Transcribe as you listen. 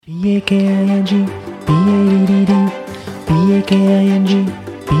B-A-K-I-N-G, B-A-D-D-D, B-A-K-I-N-G,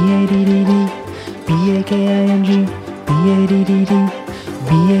 B-A-D-D-D, B-A-K-I-N-G, B-A-D-D-D,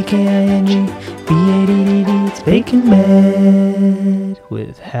 B-A-K-I-N-G, B-A-D-D-D. It's Bacon Bed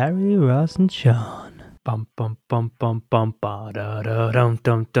with Harry, Ross, and Sean. Bum bum bum bum bum ba da da dum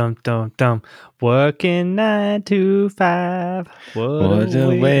dum dum dum dum. Working 9 to 5. What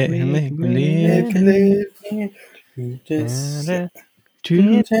a way to make me believe.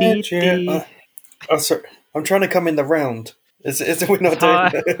 Oh, sorry. I'm trying to come in the round. Is we're not doing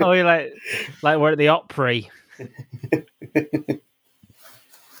that? Oh, you're like we're at the Opry.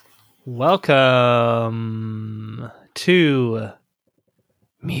 Welcome to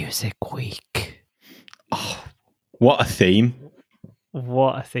Music Week. Oh, what a theme.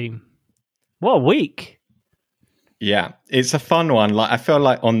 What a theme. What a week. Yeah, it's a fun one. Like I feel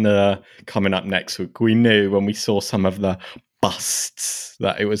like on the coming up next week, we knew when we saw some of the busts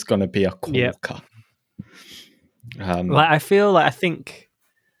that it was going to be a corker. I think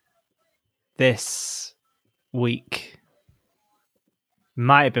this week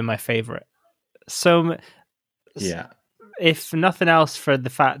might have been my favorite. So, yeah, if nothing else, for the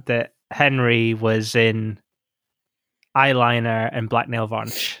fact that Henry was in eyeliner and black nail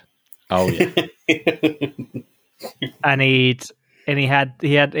varnish. Oh yeah, and he had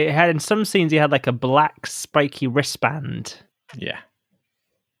in some scenes he had like a black spiky wristband. Yeah,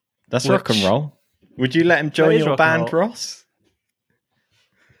 that's rock and roll. Would you let him join your band, Ross?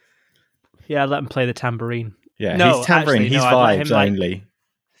 Yeah, I'd let him play the tambourine. Yeah, no, he's tambourine. He's vibes only.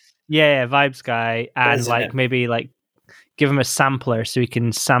 Yeah, vibes guy, and maybe give him a sampler so he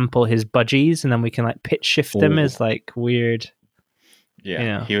can sample his budgies, and then we can pitch shift them as weird.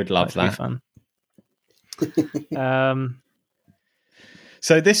 Yeah, he would love that. Fun.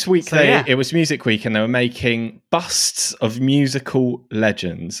 So this week it was Music Week, and they were making busts of musical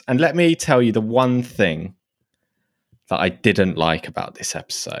legends. And let me tell you the one thing that I didn't like about this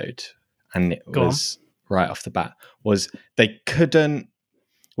episode, and it was right off the bat, was they couldn't.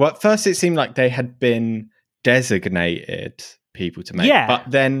 Well, at first it seemed like they had been designated people to make, but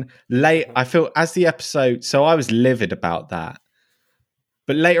then I feel as the episode. So I was livid about that,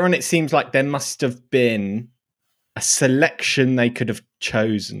 but later on it seems like there must have been a selection they could have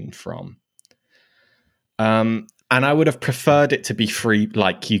chosen from. And I would have preferred it to be free,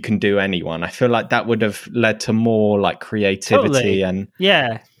 like you can do anyone. I feel like that would have led to more creativity and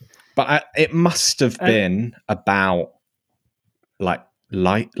But it must have been about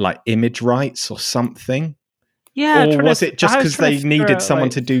image rights or something. Yeah, or was it just because they needed someone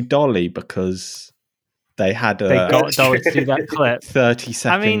to do Dolly because they had they got Dolly to do that clip,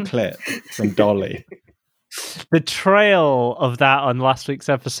 30-second clip from Dolly. The trail of that on last week's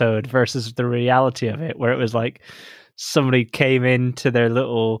episode versus the reality of it, where it was somebody came into their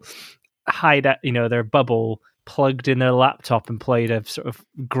little hideout, their bubble, plugged in their laptop and played a sort of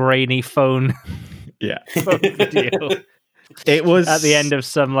grainy phone video. It was at the end of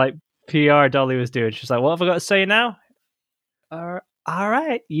some PR Dolly was doing. She's like, "What have I got to say now?" All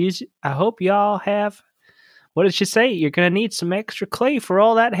right, I hope y'all have. What did she say? You're gonna need some extra clay for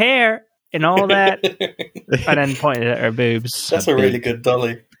all that hair and all that, and then pointed at her boobs. That's a really good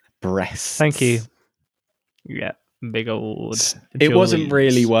Dolly. Breasts. Thank you. Yeah, big old. It wasn't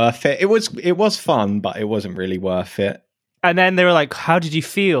really worth it. It was fun, but it wasn't really worth it. And then they were like, "How did you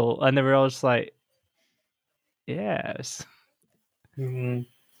feel?" And they were all just like, "Yes." Mm-hmm.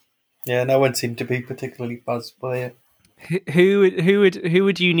 Yeah, no one seemed to be particularly buzzed by it. Who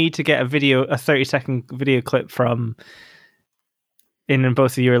would you need to get a 30-second video clip from in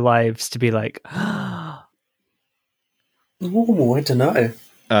both of your lives to be like, oh, I don't know.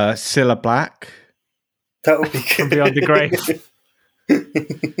 Cilla Black. That would be good. Beyond the Grave.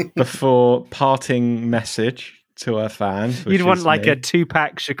 Before parting message to her fans. You'd want a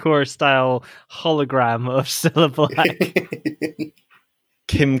Tupac Shakur style hologram of Cilla Black.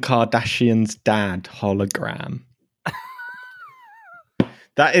 Kim Kardashian's dad hologram.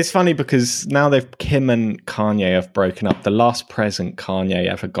 That is funny because now Kim and Kanye have broken up. The last present Kanye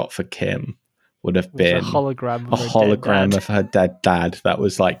ever got for Kim would have been a hologram of her dead dad that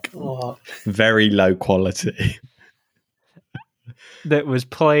was very low quality. That was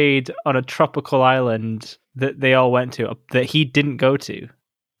played on a tropical island that they all went to, that he didn't go to.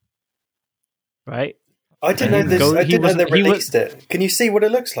 Right? I didn't know this. I didn't know they released it. Can you see what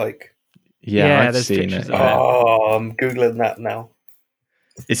it looks like? Yeah, I've seen it. Oh, I'm Googling that now.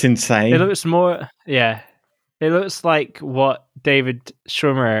 It's insane. It looks more... Yeah. It looks like what David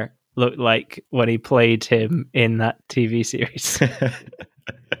Schwimmer looked like when he played him in that TV series.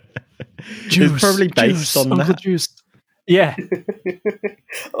 It's probably based on Uncle that. Juice. Yeah.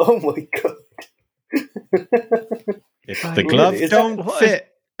 Oh my god! If the glove Really? don't fit,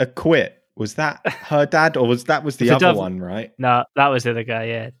 a quit. Was that her dad, or was the other one? Right? No, that was the other guy.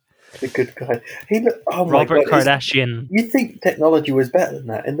 Yeah, The good guy. Oh my Robert god! Kardashian. You think technology was better than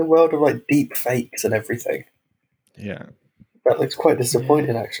that in the world of like deep fakes and everything? Yeah. That looks quite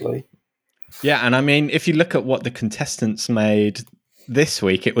disappointing, actually. Yeah, and I mean, if you look at what the contestants made this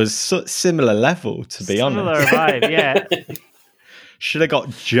week, it was similar level, to be honest. Similar vibe, yeah. Should have got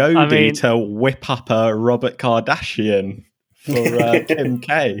Jodie to whip up a Robert Kardashian for Kim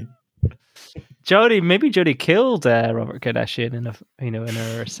K. Maybe Jodie killed Robert Kardashian in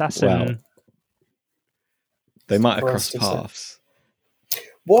her assassin. Well, they might have crossed paths.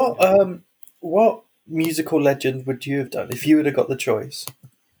 What musical legend would you have done if you would have got the choice?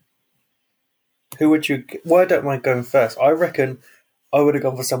 Who would you? Well, I don't mind going first. I reckon I would have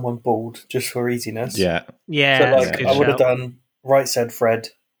gone for someone bald just for easiness. Yeah. So I would have done Right Said Fred.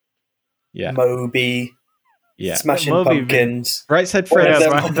 Yeah. Moby. Yeah. Smashing Pumpkins. Right Said Fred.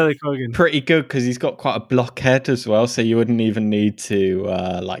 Pretty good because he's got quite a blockhead as well, so you wouldn't even need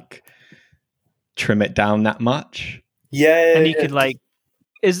to trim it down that much. Yeah. And you could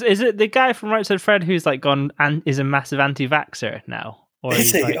is it the guy from Right Said Fred who's like gone and is a massive anti-vaxxer now? Or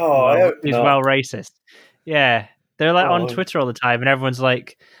is he? Like, he's well racist. Yeah. They're like on Twitter all the time, and everyone's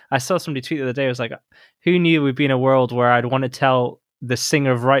like, I saw somebody tweet the other day, it was like, who knew we'd be in a world where I'd want to tell the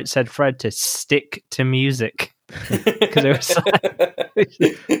singer of Right Said Fred to stick to music? Because it was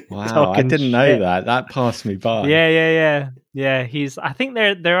like, wow, I didn't know that. That passed me by. Yeah. I think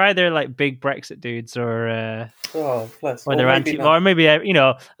they're either like big Brexit dudes or or they're anti, or maybe a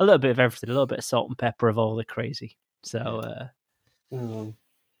little bit of everything, a little bit of salt and pepper of all the crazy. So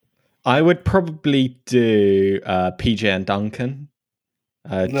I would probably do PJ and Duncan.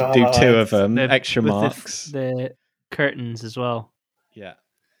 Do two of them, extra marks. The curtains as well. Yeah,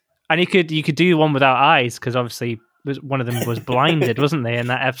 and you could do one without eyes because obviously one of them was blinded, wasn't they? In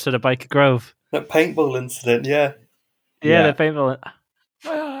that episode of Biker Grove, that paintball incident, yeah, the paintball.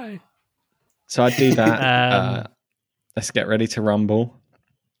 My eye. So I'd do that. Let's get ready to rumble.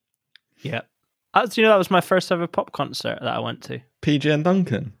 Yeah, that was my first ever pop concert that I went to. PJ and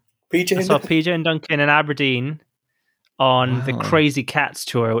Duncan. I saw PJ and Duncan in Aberdeen on the Crazy Cats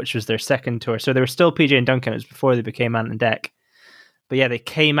tour, which was their second tour. So they were still PJ and Duncan. It was before they became Ant and Dec. But yeah, they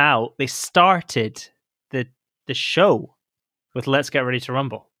came out. They started the show with "Let's Get Ready to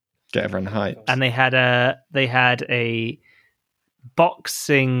Rumble." Get everyone hyped. And they had a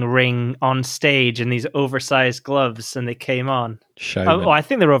boxing ring on stage and these oversized gloves, and they came on. I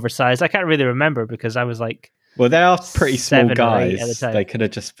think they're oversized. I can't really remember because I was like. Well, they are pretty small guys. They could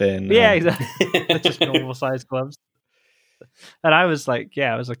have just been... Yeah, exactly. Just normal-sized gloves. And I was like,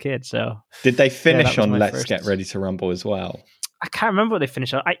 I was a kid, so... Did they finish on Let's Get Ready to Rumble as well? I can't remember what they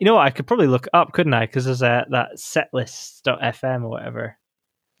finished on. You know what? I could probably look up, couldn't I? Because there's that setlist.fm or whatever.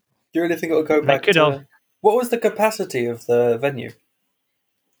 Do you really think it'll go back to... What was the capacity of the venue?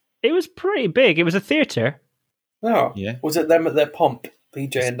 It was pretty big. It was a theatre. Oh. Yeah. Was it them at their pomp?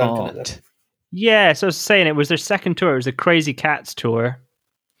 PJ and Duncan at their... Yeah, so I was saying it was their second tour. It was a Crazy Cats tour,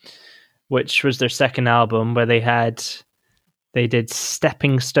 which was their second album where they did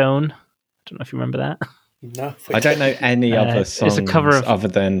Stepping Stone. I don't know if you remember that. No, I don't know any other songs other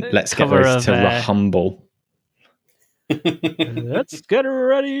than Let's Get Ready to Humble. Let's get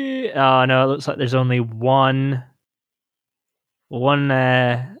ready. Oh no, it looks like there's only one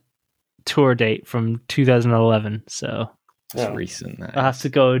tour date from 2011. So it's recent. I'll have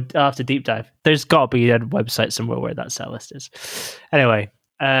to deep dive. There's got to be a website somewhere where that set list is. Anyway,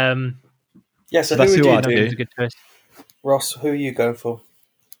 so who would you do? A good choice. Ross, who are you going for?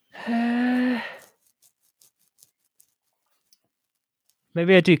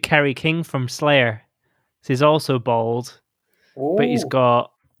 Maybe I do Kerry King from Slayer. He's also bald, but he's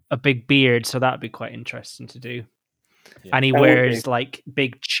got a big beard, so that'd be quite interesting to do. Yeah. And he wears like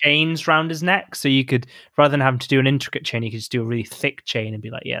big chains around his neck, so you could, rather than having to do an intricate chain, you could just do a really thick chain and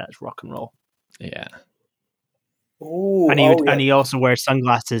be like, that's rock and roll. Yeah. Ooh, and he also wears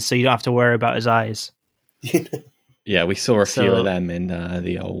sunglasses, so you don't have to worry about his eyes. Yeah, we saw a few of them in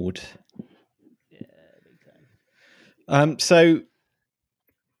the old. So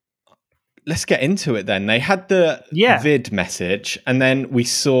let's get into it then. They had the vid message, and then we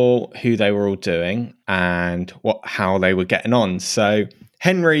saw who they were all doing and how they were getting on. So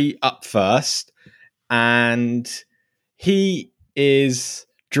Henry up first, and he is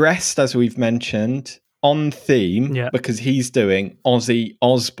dressed, as we've mentioned, on theme because he's doing Ozzy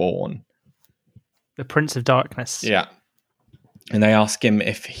Osbourne, the Prince of Darkness. Yeah. And they ask him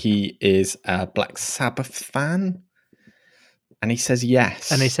if he is a Black Sabbath fan. And he says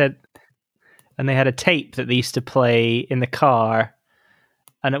yes. And they had a tape that they used to play in the car.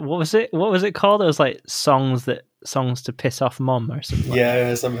 And what was it called? It was like songs to piss off mom or something.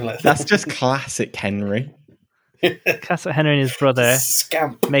 Yeah, something like that. That's just classic Henry. Classic Henry and his brother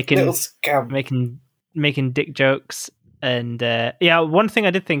Scamp. making Little scamp. making dick jokes. And one thing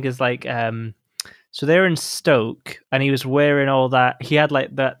I did think is like, so they're in Stoke, and he was wearing all that. He had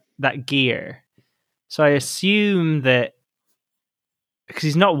like that gear. So I assume that because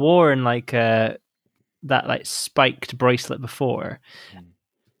he's not worn like that like spiked bracelet before,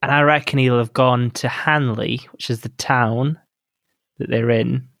 and I reckon he'll have gone to Hanley, which is the town that they're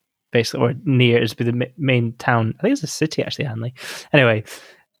in, basically, or near. It's be the main town. I think it's a city actually, Hanley. Anyway,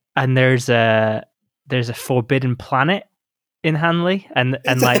 and there's a forbidden planet in Hanley, and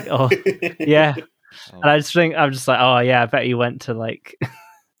like yeah, and I'm just like, oh yeah, I bet you went to like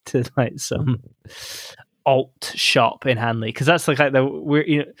to like some alt shop in Hanley, because that's like the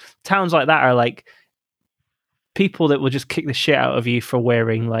weird, towns like that are like people that will just kick the shit out of you for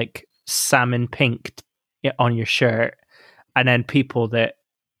wearing like salmon pink on your shirt, and then people that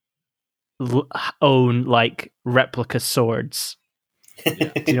own like replica swords.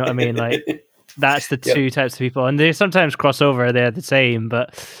 Do you know what I mean? Like that's the two types of people, and they sometimes cross over. They're the same,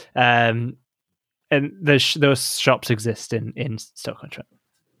 but and those shops exist in Stoke-on-Trent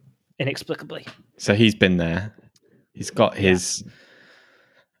inexplicably. So he's been there. He's got his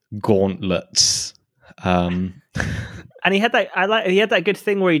gauntlets. And he had that good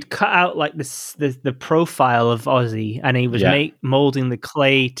thing where he'd cut out like the profile of Ozzy, and he was molding the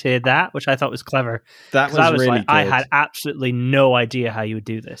clay to that, which I thought was clever. That was really good. I had absolutely no idea how you would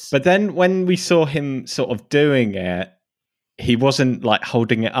do this. But then when we saw him sort of doing it, he wasn't like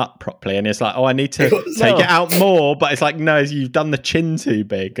holding it up properly, and it's like, oh, I need to take it out more. But it's like, no, you've done the chin too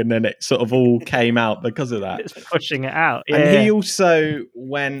big, and then it sort of all came out because of that. It's pushing it out. Yeah. And he also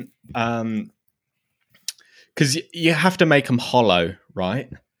went. Because you have to make them hollow, right?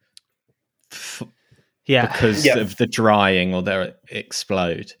 Because of the drying, or they'll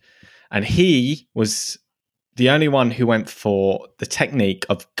explode. And he was the only one who went for the technique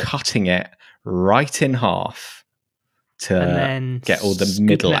of cutting it right in half to get all the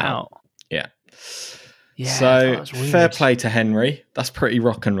middle out. Yeah. So fair play to Henry. That's pretty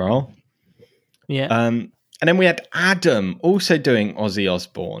rock and roll. Yeah. And then we had Adam also doing Ozzy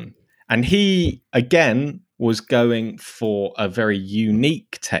Osbourne. And he, again, was going for a very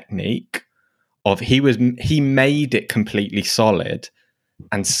unique technique of he made it completely solid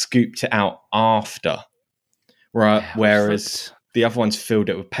and scooped it out after, whereas the other ones filled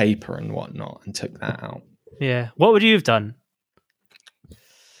it with paper and whatnot and took that out. Yeah. What would you have done?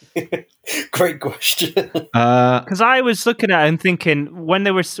 Great question. Because I was looking at it and thinking when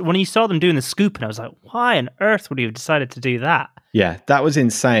you saw them doing the scooping, I was like, why on earth would you have decided to do that? Yeah, that was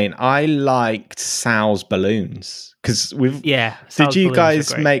insane. I liked Sal's balloons because did you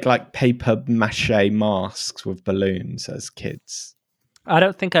guys make like paper mache masks with balloons as kids? I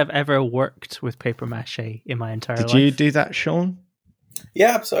don't think I've ever worked with paper mache in my entire life. Did you do that, Sean?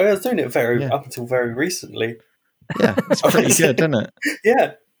 Yeah, absolutely. I was doing it up until very recently. Yeah, it's pretty good, isn't it?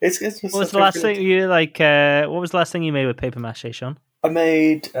 Yeah. What was the last thing you like? What was the last thing you made with paper mache, Sean? I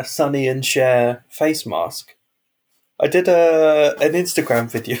made a Sonny and Cher face mask. I did an Instagram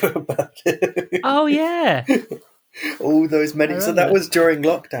video about it. Oh yeah, all those many. So that was during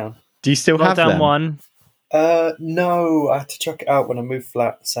lockdown. Do you still have them? One? No, I had to chuck it out when I moved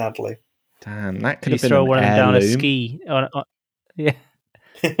flat. Sadly. Damn, that could have been throw one down a heirloom. ski. Yeah.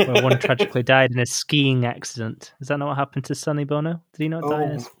 Where one tragically died in a skiing accident. Is that not what happened to Sonny Bono? Did he not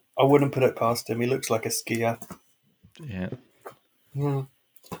die? I wouldn't put it past him. He looks like a skier. Yeah.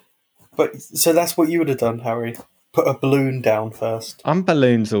 But so that's what you would have done, Harry. Put a balloon down first. I'm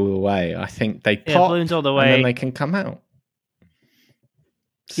balloons all the way. I think they pop balloons all the way, and then they can come out.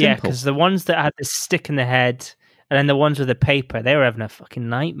 Simple. Yeah, because the ones that had the stick in the head, and then the ones with the paper, they were having a fucking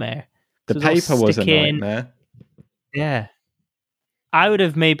nightmare. The paper was a nightmare. Yeah. I would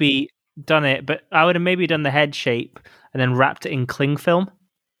have maybe done it, but I would have maybe done the head shape and then wrapped it in cling film.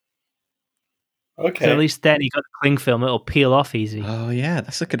 Okay. So at least then you got the cling film; it'll peel off easy. Oh yeah,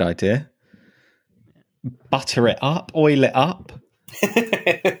 that's a good idea. Butter it up, oil it up,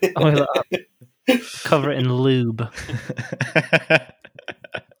 oil it up, cover it in lube.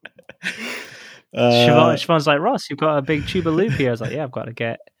 Siobhan's like, Ross, you've got a big tube of lube here. I was like, yeah, I've got to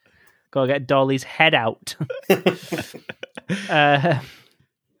get Dolly's head out.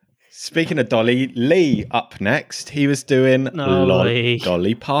 Speaking of Dolly, Lee up next. He was doing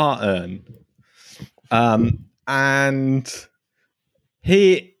Dolly Parton. And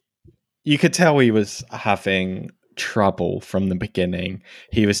you could tell he was having trouble from the beginning.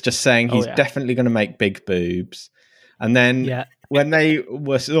 He was just saying he's definitely going to make big boobs. And then when they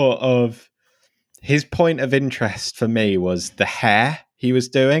were sort of, his point of interest for me was the hair he was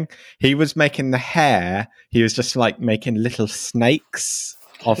doing. He was making the hair. He was just like making little snakes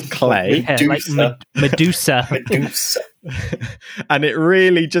of clay. Medusa. Medusa. Medusa. And it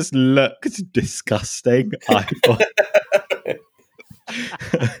really just looked disgusting, I thought.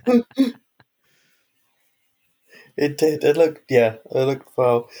 It did. It looked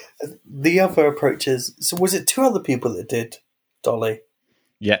well. The other approaches. So was it 2 other people that did Dolly?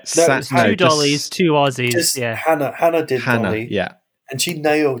 Yes, no, 2 Dollies, 2 Aussies. Hannah did Dolly. Yeah, and she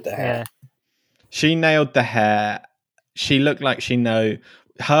nailed the hair. Yeah. She nailed the hair. She looked like she know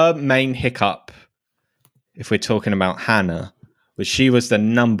her main hiccup. If we're talking about Hannah, was she was the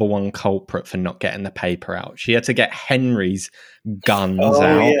number one culprit for not getting the paper out. She had to get Henry's guns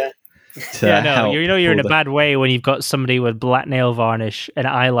out. Yeah. You're in a bad way when you've got somebody with black nail varnish and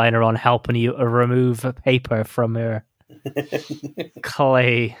eyeliner on helping you remove a paper from her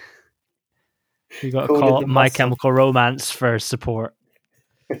clay. You got to call up My Chemical Romance for support.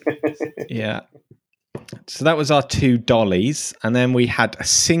 Yeah. So that was our 2 Dollies, and then we had a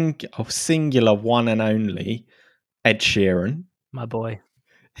singular one and only Ed Sheeran. My boy.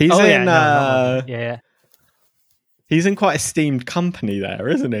 He's he's in quite esteemed company there,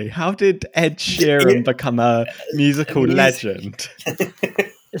 isn't he? How did Ed Sheeran become a musical legend?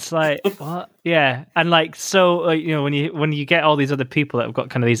 It's like, what? Yeah. And like, so, when you get all these other people that have got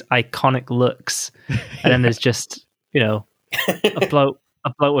kind of these iconic looks, and then there's just, a bloke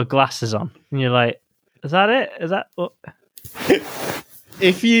with glasses on, and you're like, is that it? Is that what?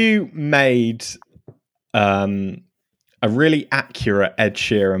 If you made a really accurate Ed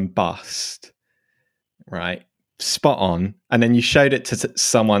Sheeran bust, right, spot on, and then you showed it to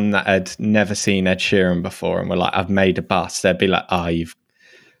someone that had never seen Ed Sheeran before and were like, I've made a bust, they'd be like,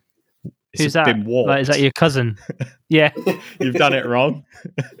 who's that? Like, is that your cousin? Yeah. You've done it wrong.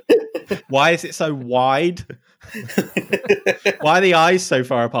 Why is it so wide? Why are the eyes so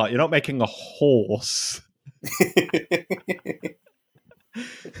far apart? You're not making a horse.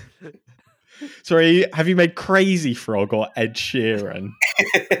 Sorry, have you made Crazy Frog or Ed Sheeran?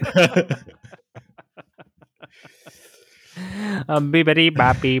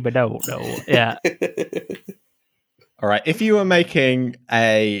 Yeah. All right. If you were making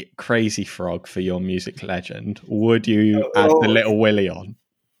a Crazy Frog for your music legend, would you add the Little Willy on?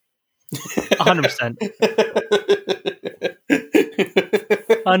 100%.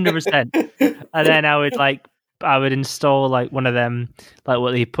 100%. And then I would install like one of them, like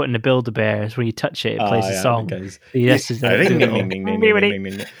what they put in the Build-A-Bears. When you touch it, it plays a song. Yes, I feel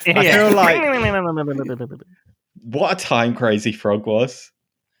like what a time Crazy Frog was.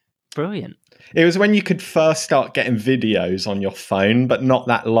 Brilliant. It was when you could first start getting videos on your phone, but not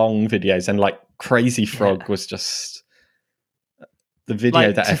that long videos. And like Crazy Frog was just the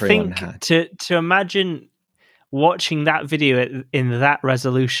video that everyone had. To imagine watching that video in that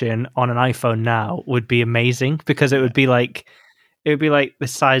resolution on an iPhone now would be amazing, because it would be like the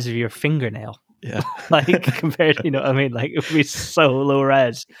size of your fingernail. Yeah. Like compared, what I mean? Like it would be so low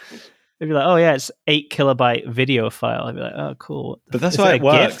res. It'd be like, oh yeah, it's 8 kilobyte video file. I'd be like, oh cool. But that's why it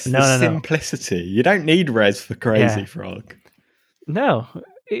works. No. Simplicity. You don't need res for Crazy Frog. No,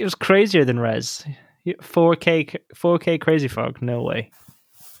 it was crazier than res. 4K Crazy Frog. No way.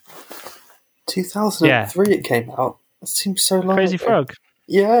 2003 it came out. It seems so long. Crazy Frog.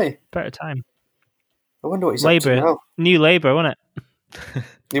 Yeah. Better time. I wonder what he's up to now. New Labour, wasn't it?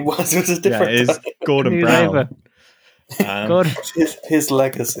 It was a different it is Gordon Brown. His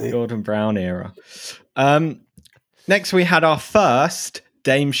legacy. Gordon Brown era. Next we had our first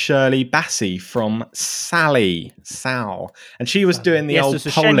Dame Shirley Bassey from Sal. And she was doing the old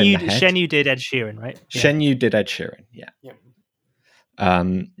pole in the head. Shen Yu did Ed Sheeran, right? Yeah. Shen Yu did Ed Sheeran, yeah.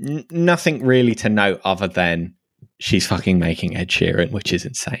 Nothing really to note other than she's fucking making Ed Sheeran, which is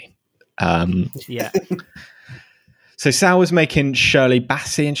insane. Yeah. So Sal was making Shirley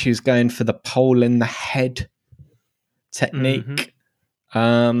Bassey, and she was going for the pole in the head technique.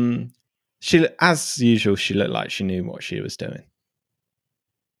 Mm-hmm. She, as usual, she looked like she knew what she was doing.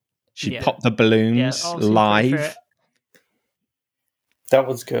 She popped the balloons live. That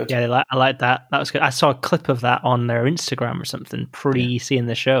was good. Yeah, I like that. That was good. I saw a clip of that on their Instagram or something seeing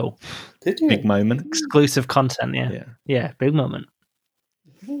the show. Did you? Big moment. Exclusive content, yeah. Big moment.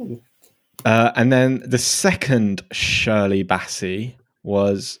 And then the second Shirley Bassey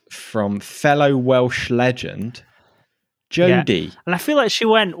was from fellow Welsh legend Jodie. Yeah. And I feel like she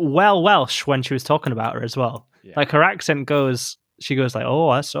went well Welsh when she was talking about her as well. Yeah. Like her accent she goes like, oh,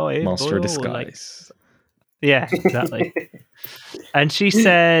 I saw it. Master of Disguise. Yeah, exactly. And she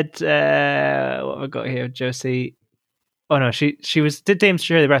said, what have I got here, Josie? Oh no, she did Dame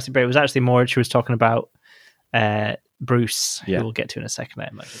Shirley Bassey, but it was actually more she was talking about Bruce, who we'll get to in a second, I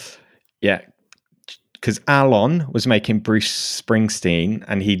imagine. Yeah, because Alon was making Bruce Springsteen,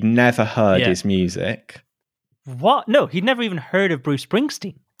 and he'd never heard his music. What? No, he'd never even heard of Bruce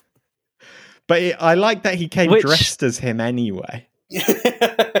Springsteen. But I like that he came dressed as him anyway. he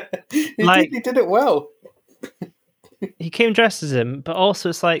did it well. He came dressed as him, but also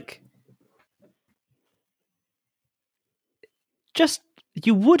it's like, just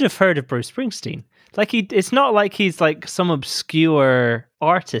you would have heard of Bruce Springsteen. Like it's not like he's like some obscure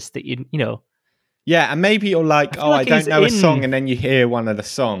artist that you know. Yeah, and maybe you're like, I don't know a song, and then you hear one of the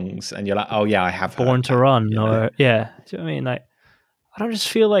songs, and you're like, oh yeah, I have heard Born to Run, or do you know what I mean? Like, I don't just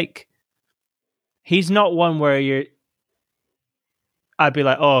feel like he's not one where I'd be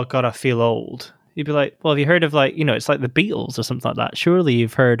like, oh god, I feel old. You'd be like, well, have you heard of like, it's like the Beatles or something like that? Surely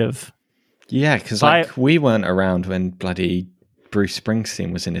you've heard of. Yeah, because like we weren't around when bloody Bruce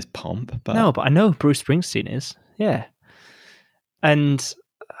Springsteen was in his pomp. But no, but I know Bruce Springsteen is. Yeah, and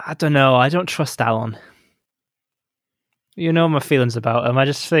I don't know. I don't trust Alon. You know my feelings about him. I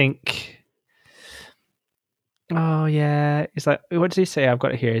just think, oh yeah, he's like, what did he say? I've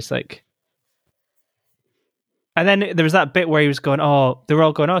got it here. He's like, and then there was that bit where he was going, oh, they were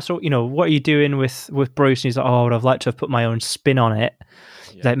all going, oh, so what are you doing with Bruce? And he's like, oh, I'd have liked to have put my own spin on it.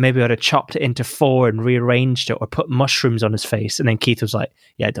 Yeah. Like maybe I'd have chopped it into 4 and rearranged it, or put mushrooms on his face. And then Keith was like,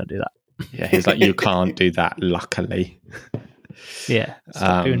 yeah, don't do that. Yeah, he's like, you can't do that. Luckily. Yeah,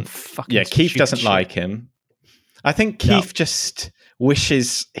 stop doing fucking Keith doesn't shit. like him. I think Keith just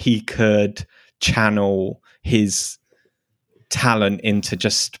wishes he could channel his talent into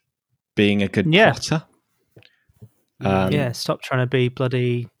just being a good potter. Stop trying to be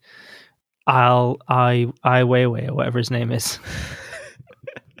bloody Ai Weiwei or whatever his name is.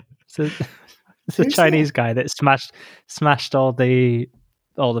 It's a Chinese guy that smashed all the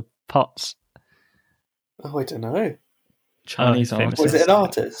pots. Oh, I don't know. Chinese artist. Was it an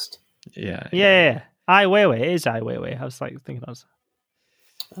artist? Yeah. Ai Weiwei. It is Ai Weiwei. I was like thinking that was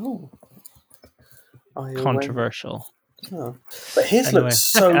controversial. Oh. But his looks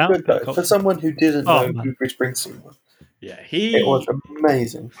so good though. For someone who didn't know who Bruce Springsteen was. Yeah, it was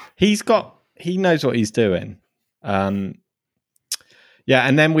amazing. He knows what he's doing. And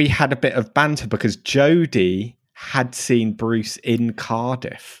then we had a bit of banter because Jodie had seen Bruce in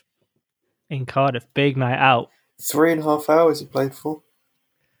Cardiff. Big night out. 3.5 hours he played for.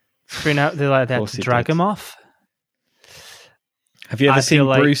 3 hours. They had to drag him off. Have you ever seen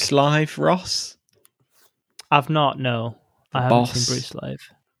Bruce live, Ross? I've not. No, I haven't seen Bruce live.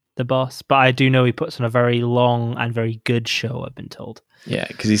 The Boss, but I do know he puts on a very long and very good show. I've been told. Yeah,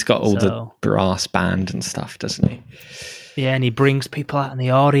 because he's got all the brass band and stuff, doesn't he? Yeah, and he brings people out in the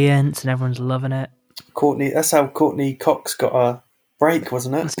audience, and everyone's loving it. That's how Courtney Cox got a break,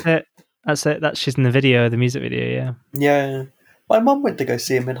 wasn't it? That's it. She's in the music video. Yeah. Yeah. My mum went to go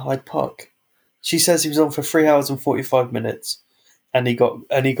see him in Hyde Park. She says he was on for 3 hours and 45 minutes, and he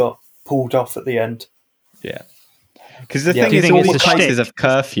got pulled off at the end. Yeah. Because the thing is, all these places have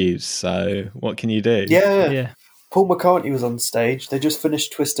curfews, so what can you do? Yeah. Paul McCartney was on stage. They just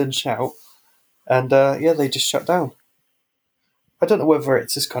finished Twist and Shout, and they just shut down. I don't know whether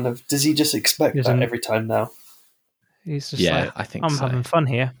it's just kind of, does he just expect that every time now? He's just like, I think I'm having fun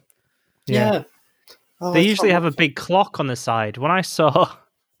here. Yeah. Oh, they usually have a big clock on the side. When I saw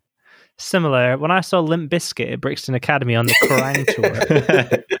Limp Bizkit at Brixton Academy on the Kerrang tour,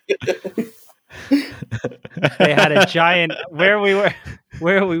 they had a giant where we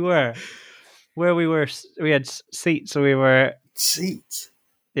had seats, so we were seats.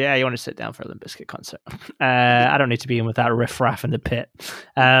 Yeah, you want to sit down for a Limp Bizkit concert. I don't need to be in with that riffraff in the pit.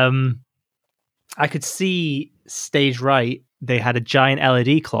 I could see stage right, they had a giant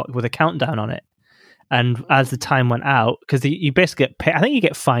LED clock with a countdown on it. And as the time went out, because you basically get paid, I think you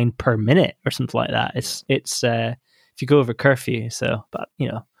get fined per minute or something like that. It's if you go over curfew. So, but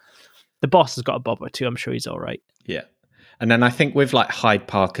the Boss has got a bob or two. I'm sure he's all right. Yeah. And then I think with like Hyde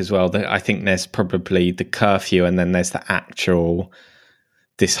Park as well, I think there's probably the curfew, and then there's the actual,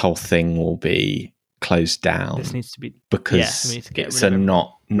 this whole thing will be closed down. This needs to be because it's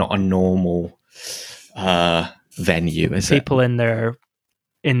not a normal venue, is People in their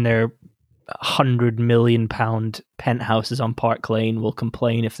 £100 million penthouses on Park Lane will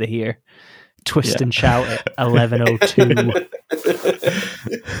complain if they hear Twist and Shout at 11:02.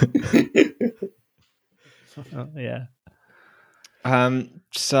 Yeah.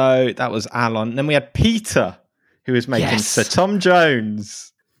 So that was Alon. Then we had Peter, who was making Sir Tom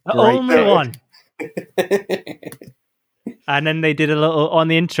Jones. The only one. And then they did a little on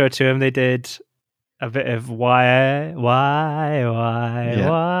the intro to him. They did a bit of why,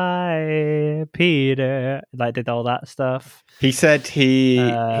 Peter. Like did all that stuff. He said he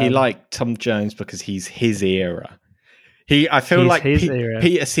liked Tom Jones because he's his era. I feel like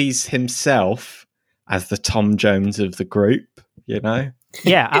Peter sees himself as the Tom Jones of the group. You know?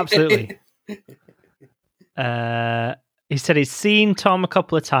 Yeah, absolutely. He said he's seen Tom a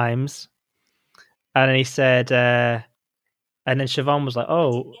couple of times, and then he said, and then Siobhan was like,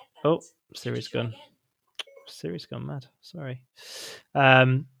 "Oh, Siri's gone mad. Sorry, it's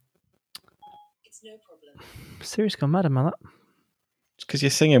no problem. Siri's gone mad, man. It's because you're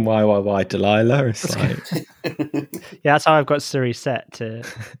singing "Why Delilah." It's like, yeah, that's how I've got Siri set to.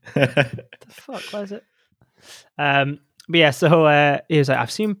 The fuck, why is it? But yeah, so he was like,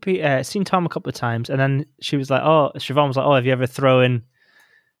 I've seen Tom a couple of times, and then she was like, Siobhan was like, have you ever thrown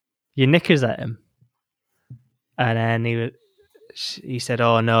your knickers at him? And then he said,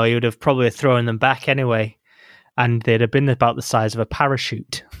 oh no, he would have probably thrown them back anyway, and they'd have been about the size of a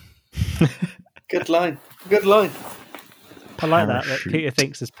parachute. Good line. I like that Peter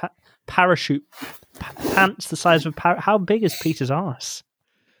thinks his parachute pants the size of a parachute. How big is Peter's arse?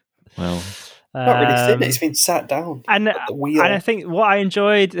 Well... Not really thin. It's been sat down. And the wheel. And I think what I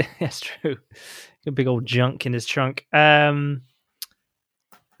enjoyed, that's true, a big old junk in his trunk. They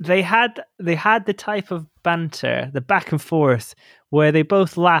had the type of banter, the back and forth, where they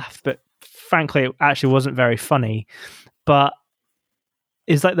both laughed, but frankly, it actually wasn't very funny. But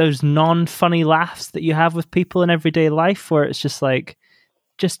it's like those non-funny laughs that you have with people in everyday life, where it's just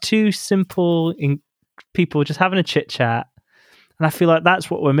two simple people just having a chit chat. And I feel like that's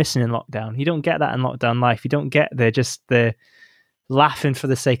what we're missing in lockdown. You don't get that in lockdown life. You don't get the laughing for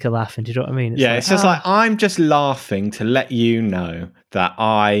the sake of laughing. Do you know what I mean? It's just like, I'm just laughing to let you know that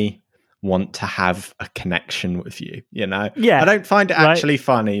I want to have a connection with you, you know? Yeah. I don't find it actually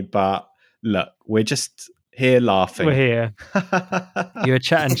funny, but look, we're just here laughing. We're here. You're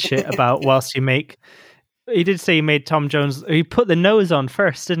chatting shit about whilst you make... He did say he made Tom Jones... He put the nose on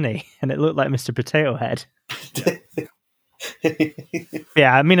first, didn't he? And it looked like Mr. Potato Head.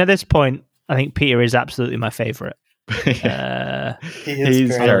 Yeah, I mean, at this point, I think Peter is absolutely my favourite.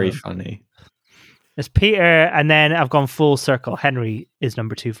 He's very funny. It's Peter, and then I've gone full circle. Henry is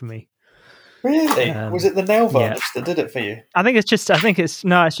number 2 for me. Really? Was it the nail varnish that did it for you? I think it's just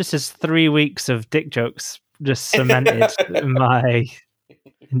his 3 weeks of dick jokes just cemented my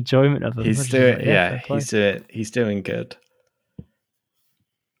enjoyment of him. He's doing good.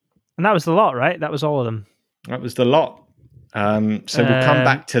 And that was the lot, right? That was all of them. That was the lot. So we'll come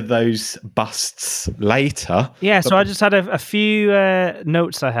back to those busts later. Yeah, so I just had a few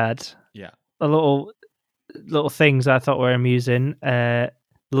notes I had. Yeah. A little things I thought were amusing.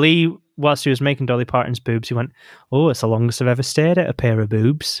 Lee, whilst he was making Dolly Parton's boobs, he went, "Oh, it's the longest I've ever stared at a pair of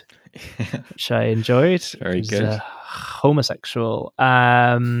boobs," which I enjoyed. Very good. Homosexual.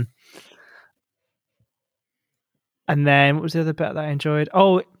 And then what was the other bit that I enjoyed?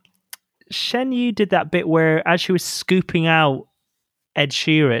 Oh, Shen Yu did that bit where, as she was scooping out Ed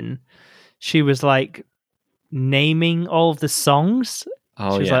Sheeran, she was like naming all of the songs.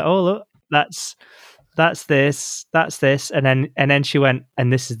 Oh, she was like, "Oh, look, that's this, and then she went,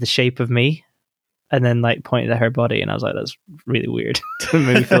 and this is the shape of me," and then like pointed at her body, and I was like, "That's really weird." It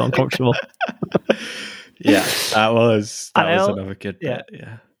made me feel uncomfortable. Yeah, that was another good bit.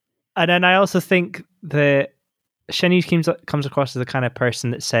 Yeah, and then I also think that Shen Yu comes across as the kind of person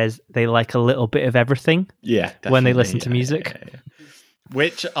that says they like a little bit of everything. Yeah, when they listen to music, yeah.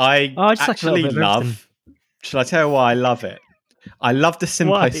 Which I actually love. Shall I tell you why I love it? I love the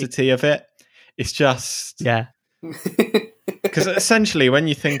simplicity of it. It's just because essentially, when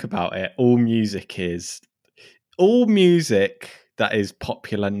you think about it, all music that is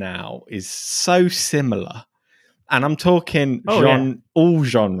popular now is so similar. And I'm talking all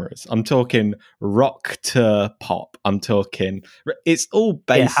genres. I'm talking rock to pop. I'm talking... It's all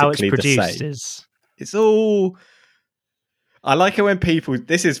basically how it's produced the same. It's all... I like it when people...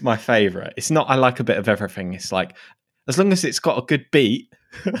 This is my favourite. It's not I like a bit of everything. It's like, as long as it's got a good beat,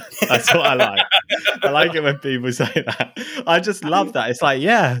 that's what I like. I like it when people say that. I just love that. It's like,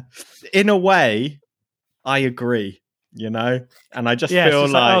 yeah, in a way, I agree, you know? And I just feel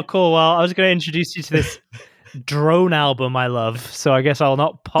like... Oh, cool. Well, I was going to introduce you to this... drone album I love, so I guess I'll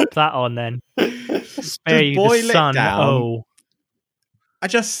not pop that on then. Spare you the sun. Oh, I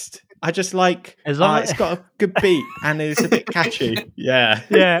just like it's got a good beat and it's a bit catchy. Yeah,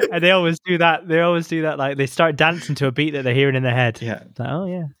 and they always do that. Like they start dancing to a beat that they're hearing in their head. Yeah, like, oh,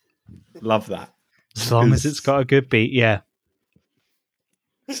 yeah, love that. As long as it's got a good beat, yeah.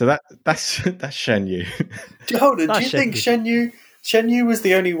 So that's Shen Yu. Hold on, That's do you think Shen Yu was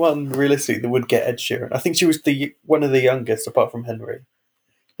the only one realistic that would get Ed Sheeran? I think she was one of the youngest, apart from Henry.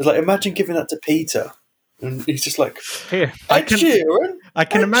 It's like, imagine giving that to Peter, and he's just like, Here. Ed Sheeran. I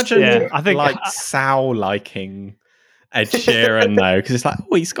can Ed imagine Sheeran. I think- like Sal liking Ed Sheeran though, because it's like,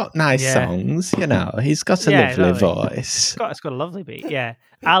 oh, he's got nice Yeah. songs, you know, he's got a lovely exactly. voice. It's got a lovely beat. Yeah.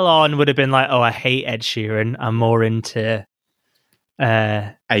 Alon would have been like, oh, I hate Ed Sheeran. I'm more into.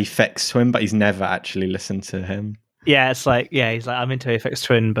 Aphex Twin, but he's never actually listened to him. Yeah, it's like, he's like, I'm into Aphex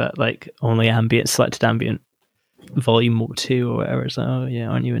Twin, but like only ambient, selected ambient, volume 2 or whatever. So, oh, yeah,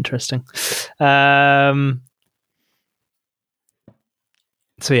 aren't you interesting?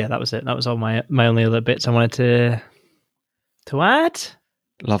 So yeah, that was it. That was all my only other bits I wanted to add.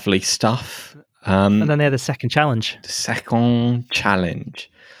 Lovely stuff. And then they had the second challenge. The second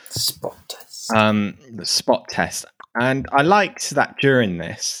challenge. Spot test. The spot test. And I liked that during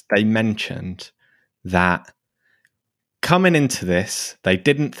this, they mentioned that coming into this, they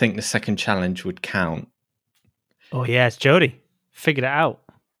didn't think the second challenge would count. Oh, yeah, it's Jodie. Figured it out.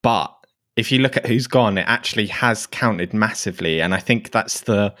 But if you look at who's gone, it actually has counted massively. And I think that's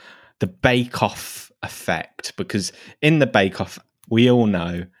the Bake Off effect, because in the Bake Off, we all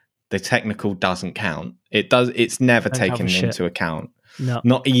know the technical doesn't count. It's never taken into account. No.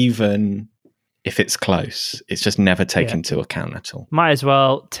 Not even if it's close. It's just never taken into account at all. Might as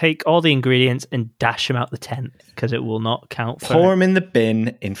well take all the ingredients and dash them out the tent, because it will not count for Pour them in the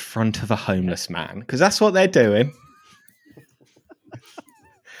bin in front of a homeless man, because that's what they're doing.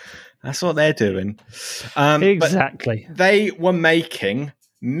 That's what they're doing. Exactly. They were making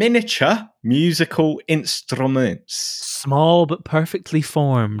miniature musical instruments. Small but perfectly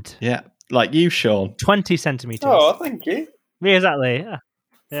formed. Yeah, like you, Sean. 20 centimeters. Oh, thank you. Yeah, exactly. Yeah.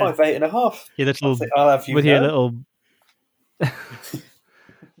 5'8.5". Your little, I'll have you with know. your little,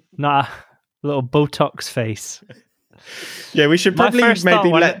 little Botox face. Yeah, we should probably maybe thought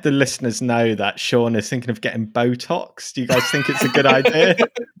let the listeners know that Sean is thinking of getting Botox. Do you guys think it's a good idea?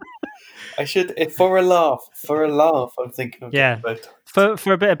 I should, for a laugh, I'm thinking of Yeah. getting Botox.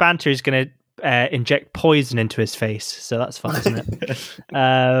 For a bit of banter, he's going to inject poison into his face. So that's fun, isn't it?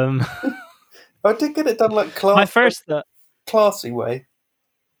 I did get it done like My first thought. classy way.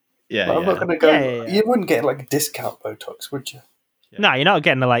 Yeah, But I'm not going to go. Yeah. You wouldn't get like a discount Botox, would you? No, you're not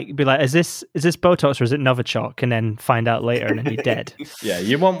getting to be like, is this Botox or is it Novichok? And then find out later and then be dead. Yeah,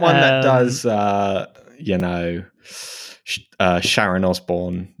 you want one that does, Sharon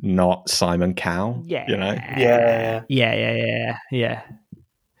Osbourne, not Simon Cowell. Yeah. You know? Yeah.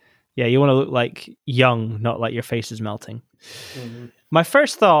 Yeah, you want to look like young, not like your face is melting. Mm-hmm. My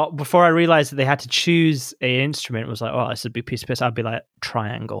first thought before I realized that they had to choose an instrument was like, oh, this is a big piece of piss. I'd be like,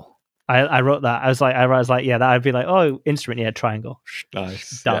 triangle. I wrote that. I was like, yeah, that I'd be like, oh, instrument, yeah, triangle.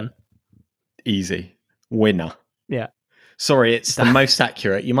 Nice. Done. Yeah. Easy. Winner. Yeah. Sorry, it's the most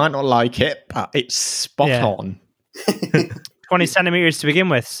accurate. You might not like it, but it's spot on. 20 centimeters to begin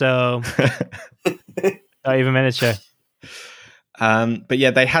with, so not even miniature. But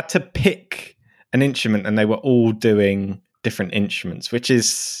yeah, they had to pick an instrument and they were all doing different instruments, which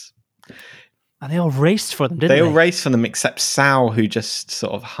is... And they all raced for them, didn't they? They all raced for them except Sal, who just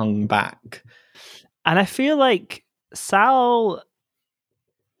sort of hung back. And I feel like Sal...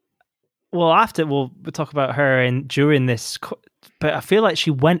 Well, after we'll talk about her during this, but I feel like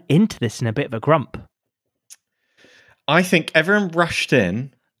she went into this in a bit of a grump. I think everyone rushed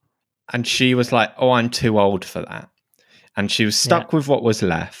in and she was like, oh, I'm too old for that. And she was stuck with what was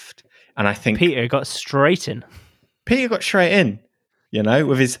left. And I think Peter got straight in. Peter got straight in, you know,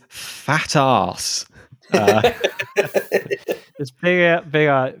 with his fat ass. It's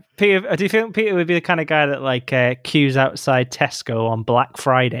bigger. Peter, do you think Peter would be the kind of guy that like queues outside Tesco on Black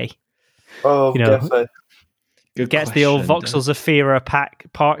Friday? Oh, definitely. Gets the old Vauxhall Zafira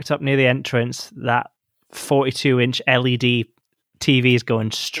parked up near the entrance. That 42-inch LED TV is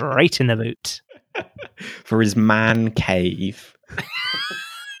going straight in the boot. For his man cave.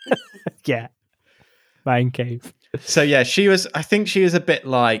 Yeah. Man cave. So yeah, I think she was a bit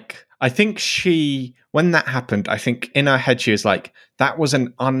like, when that happened, I think in her head she was like, that was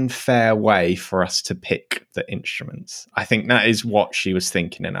an unfair way for us to pick the instruments. I think that is what she was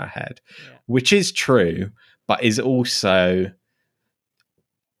thinking in her head, which is true, but is also,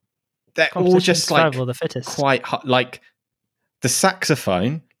 they're all just like the fittest. Quite hot. Like the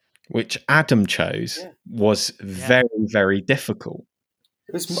saxophone, which Adam chose, was very, very difficult.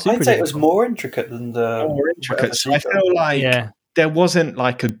 I'd say it was more intricate than the... More intricate. So I feel like there wasn't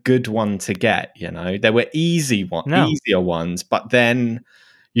like a good one to get, you know? There were easier ones, but then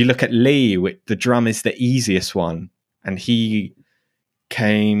you look at Lee, the drum is the easiest one, and he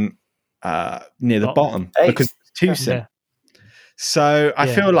came near the bottom because it's too soon. Yeah. So I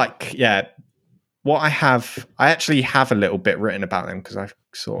feel like, what I actually have a little bit written about them because I've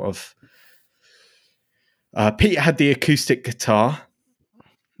sort of. Pete had the acoustic guitar,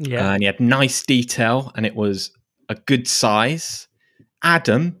 and he had nice detail, and it was a good size.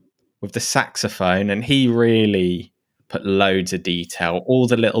 Adam with the saxophone, and he really put loads of detail, all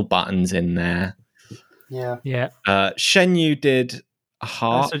the little buttons in there. Yeah. Shenyu did a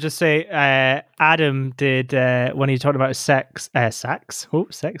harp. So just say Adam did when he talked about sex.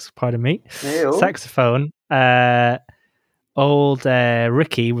 Pardon me. Ew. Saxophone. Old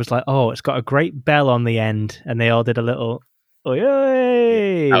Ricky was like, "Oh, it's got a great bell on the end," and they all did a little. Oh,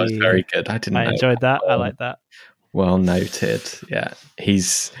 yay! That was very good. I enjoyed that. I like that. Well noted. Yeah,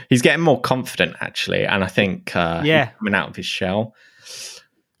 he's getting more confident actually, and I think he's coming out of his shell,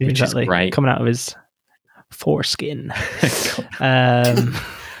 which is great. Coming out of his foreskin.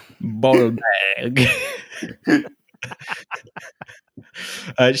 Ball bag.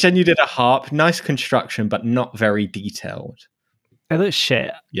 Shenyu did a harp, nice construction, but not very detailed. It looks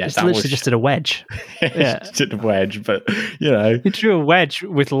shit. Yeah, it's literally just did a wedge. Did a wedge, but he drew a wedge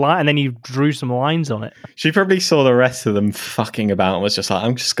with line, and then you drew some lines on it. She probably saw the rest of them fucking about and was just like,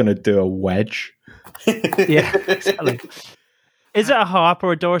 "I'm just going to do a wedge." Yeah, exactly. Is it a harp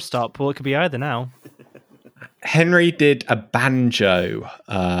or a doorstop? Well, it could be either now. Henry did a banjo.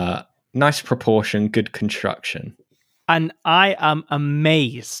 Nice proportion, good construction. And I am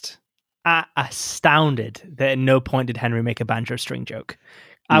astounded that at no point did Henry make a banjo string joke.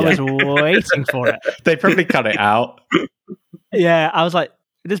 I was waiting for it. They probably cut it out. Yeah, I was like,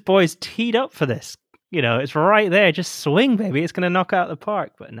 this boy's teed up for this. It's right there. Just swing, baby. It's going to knock out the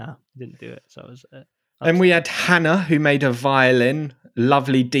park. But no, he didn't do it. So it was... Then we had Hannah, who made a violin.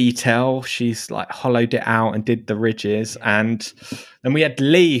 Lovely detail. She's like hollowed it out and did the ridges. And then we had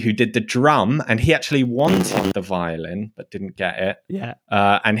Lee, who did the drum, and he actually wanted the violin but didn't get it. Yeah.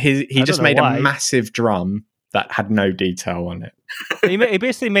 And he just made a massive drum that had no detail on it. He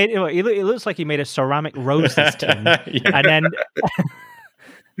basically made it looks like he made a ceramic roses tin,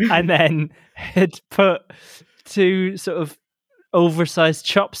 and then had put two sort of oversized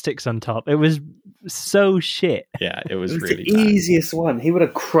chopsticks on top. It was so shit. Yeah, it was really the easiest one. He would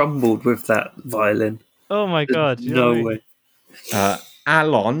have crumbled with that violin. Oh my god! No way.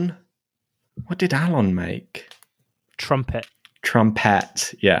 Alon, what did Alon make? Trumpet,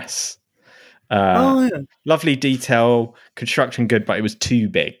 yes. Lovely detail, construction good, but it was too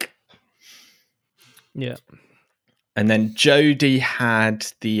big. Yeah. And then Jody had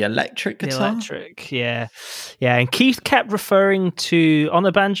the electric guitar. Yeah. And Keith kept referring to, on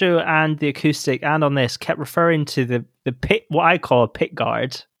the banjo and the acoustic and on this, kept referring to the pit, what I call a pick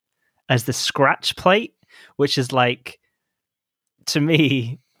guard, as the scratch plate, which is like, to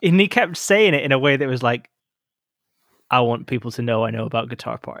me, and he kept saying it in a way that was like, I want people to know I know about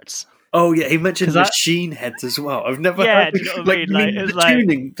guitar parts. Oh yeah, he mentioned machine heads as well. I've never heard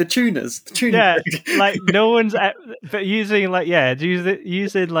the tuners. Yeah, like no one's but using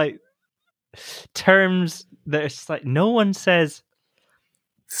terms that it's like no one says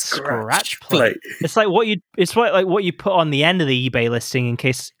scratch plate. It's like what you put on the end of the eBay listing in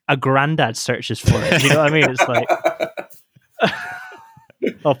case a granddad searches for it. You know what I mean? It's like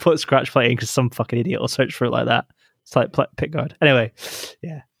I'll put scratch plate in because some fucking idiot will search for it like that. It's like pickguard. Anyway,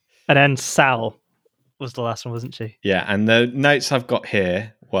 yeah. And then Sal was the last one, wasn't she? Yeah, and the notes I've got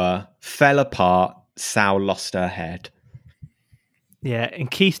here were fell apart, Sal lost her head. Yeah, and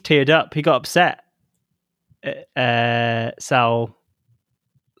Keith teared up. He got upset. Sal,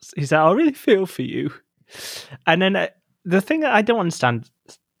 he said, I really feel for you. And then the thing that I don't understand,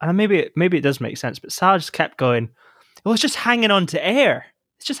 and maybe it does make sense, but Sal just kept going, well, it's just hanging on to air.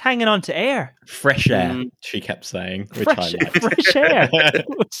 It's just hanging on to air. Fresh air, she kept saying. Which fresh air.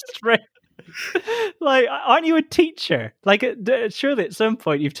 Like, aren't you a teacher? Like, surely at some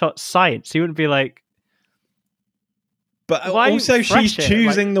point you've taught science. You wouldn't be like... But also she's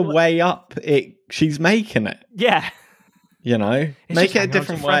choosing the way up she's making it. Yeah. Make it a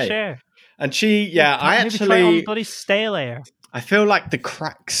different way. Air. And she, I actually... try on bloody stale air. I feel like the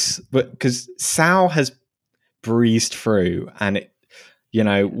cracks... Because Sal has breezed through and it...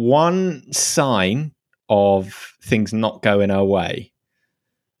 one sign of things not going her way,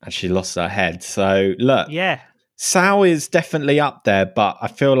 and she lost her head. So look, Sal is definitely up there, but I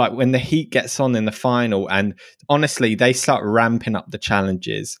feel like when the heat gets on in the final, and honestly, they start ramping up the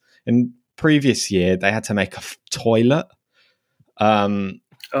challenges. In previous year, they had to make a toilet. Oh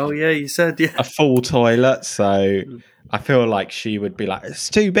yeah, you said a full toilet. So I feel like she would be like, "It's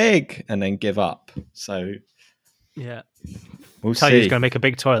too big," and then give up. So yeah. We'll Tell you he's see. going to make a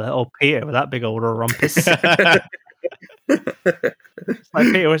big toilet. Oh, Peter, with that big old rumpus. Like,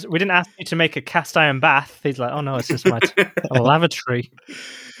 Peter, we didn't ask you to make a cast iron bath. He's like, oh no, it's just a lavatory.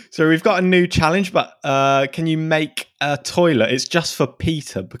 So we've got a new challenge, but can you make a toilet? It's just for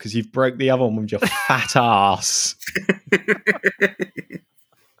Peter because you've broke the other one with your fat ass.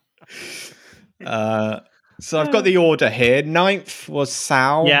 So I've got the order here. 9th was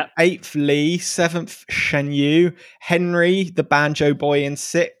Sal. Yeah. 8th Lee. 7th Shen Yu. Henry, the banjo boy, in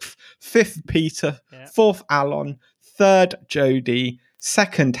 6th. 5th Peter. Yeah. 4th Alon. 3rd Jodie.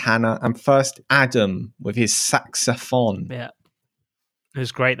 2nd Hannah. And 1st Adam with his saxophone. Yeah. It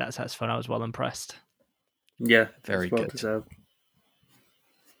was great, that saxophone. I was well impressed. Yeah, Very well good. deserved.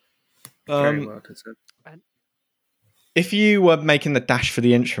 Very well deserved. If you were making the dash for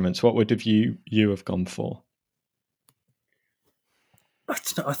the instruments, what would you have gone for? I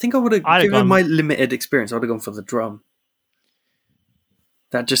don't know. I think I would have, given my limited experience, I would have gone for the drum.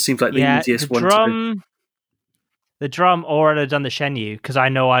 That just seems like the easiest one to do. The drum, or I'd have done the Shenyu, because I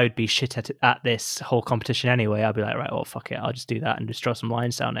know I would be shit at this whole competition anyway. I'd be like, right, well, fuck it, I'll just do that and just draw some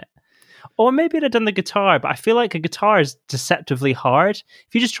lines down it. Or maybe I'd have done the guitar, but I feel like a guitar is deceptively hard.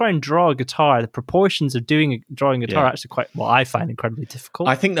 If you just try and draw a guitar, the proportions of drawing a guitar are actually quite, well, I find incredibly difficult.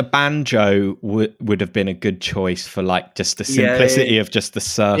 I think the banjo would have been a good choice for like just the simplicity of just the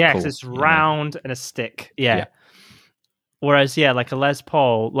circle. Yeah, because it's round and a stick. Yeah. Whereas, like a Les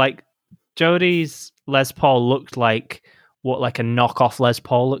Paul, like Jodie's Les Paul looked like what like a knockoff Les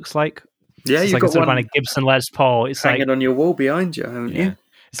Paul looks like. Yeah, you've like got one a Gibson Les Paul. It's hanging like on your wall behind you, haven't you?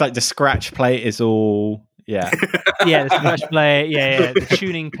 It's like the scratch plate is all the scratch plate. The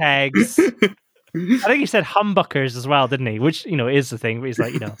tuning pegs. I think he said humbuckers as well, didn't he? Which is the thing. But he's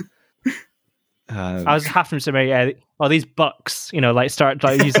like I was having to say, these bucks, start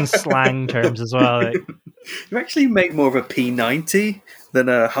like using slang terms as well. Like, you actually make more of a P90 than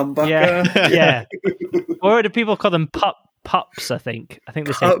a humbucker. Yeah. Or do people call them pups? I think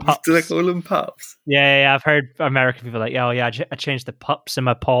they say pups. Do they call them pups? Yeah. I've heard American people like, I changed the pups in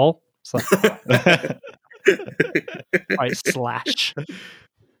my Paul. It's like, right, slash.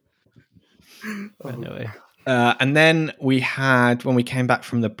 Anyway. And then we had, when we came back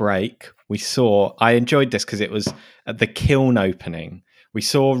from the break, I enjoyed this because it was at the kiln opening. We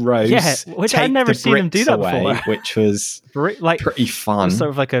saw Rose which take I'd never the seen him do that away, before. which was pretty fun. Sort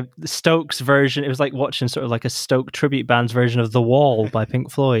of like a Stokes version. It was like watching sort of like a Stoke tribute band's version of The Wall by Pink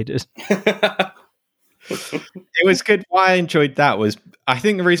Floyd. It was good. Why I enjoyed that was, I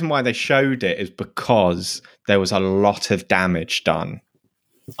think the reason why they showed it is because there was a lot of damage done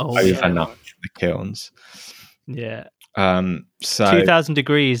overnight the kilns. Yeah. So 2000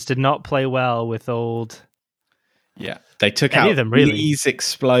 Degrees did not play well with old. Yeah, they took Any out of them, really. Lee's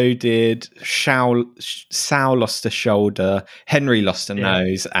exploded, Sal lost a shoulder, Henry lost a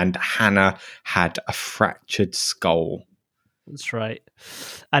nose, and Hannah had a fractured skull. That's right.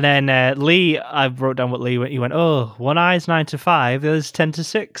 And then Lee, I wrote down what Lee went. He went, "Oh, one eye's 9 to 5, the other's 10 to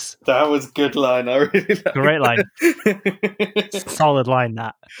 6." That was a good line. I really liked Great line. Solid line,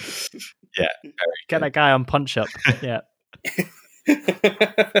 that. Yeah, get that guy on Punch Up. Yeah.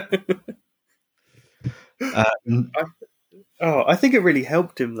 I think it really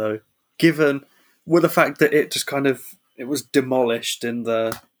helped him though, given the fact that it just kind of it was demolished in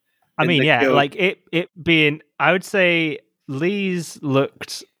the. Like it being. I would say Lee's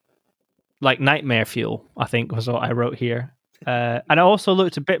looked like nightmare fuel. I think was what I wrote here, and it also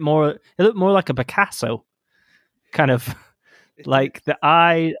looked a bit more. It looked more like a Picasso, kind of like the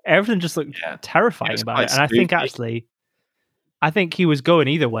eye. Everything just looked terrifying about it, and I think he was going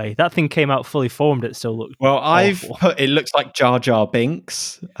either way. That thing came out fully formed. It still looked awful. It looks like Jar Jar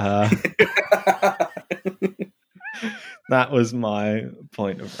Binks. That was my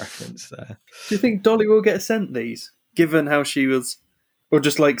point of reference there. Do you think Dolly will get sent these, given how she was, or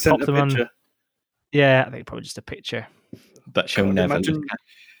just like sent a picture? Yeah, I think probably just a picture. But she'll never look at.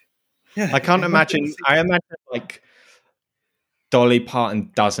 Yeah, I can't imagine. I imagine like Dolly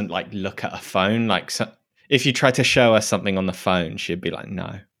Parton doesn't like look at a phone like. If you try to show her something on the phone, she'd be like,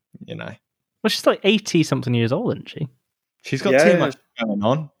 no, Well, she's like 80-something years old, isn't she? She's got too much going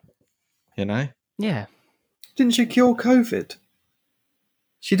on, Yeah. Didn't she cure COVID?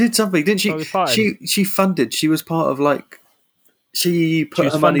 She did something, didn't she? She funded. She was part of she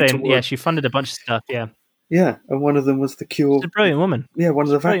put her money towards. Yeah, she funded a bunch of stuff, yeah. Yeah, and one of them was the cure. She's a brilliant woman. Yeah, one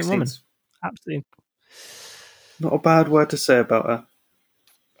of the vaccines. Woman. Absolutely. Not a bad word to say about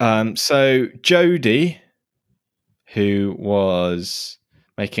her. So Jodie, who was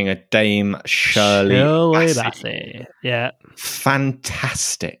making a Dame Shirley Bassey. Yeah.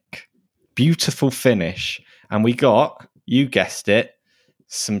 Fantastic. Beautiful finish. And we got you guessed it,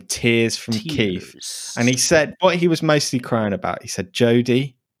 some tears from Keith. And he said what he was mostly crying about. He said,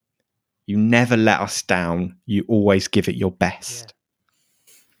 Jodie, you never let us down. You always give it your best.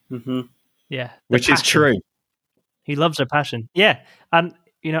 Yeah. Mm-hmm. Yeah. Which is true. He loves her passion. Yeah. And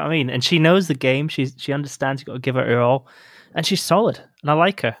you know what I mean? And she knows the game. She understands you've got to give her all. And she's solid. And I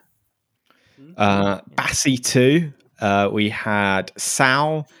like her. Bassie too. We had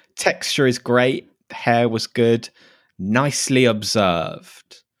Sal. Texture is great. The hair was good. Nicely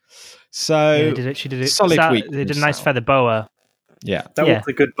observed. So she did it. Solid week. They did a nice feather boa. Yeah. That was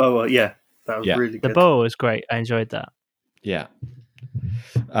a good boa. Yeah. That was really good. The boa was great. I enjoyed that. Yeah.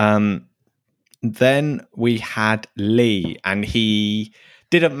 Then we had Lee, and he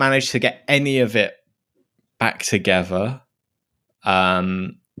didn't manage to get any of it back together.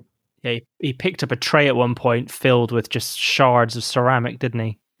 Yeah, he picked up a tray at one point filled with just shards of ceramic, didn't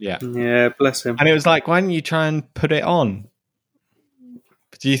he? Yeah. Yeah, bless him. And it was like, why didn't you try and put it on?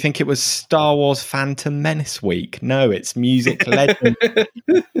 Do you think it was Star Wars Phantom Menace week? No, it's Music Legend.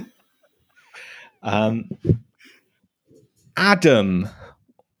 Adam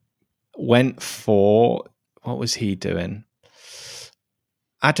went for, what was he doing?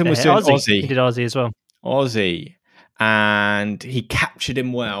 Adam was doing Aussie. He did Aussie as well. Aussie. And he captured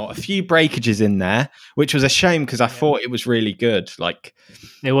him well. A few breakages in there, which was a shame because I thought it was really good. Like,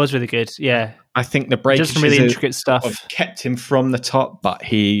 it was really good. Yeah, I think the breakages just some really intricate stuff have kept him from the top, but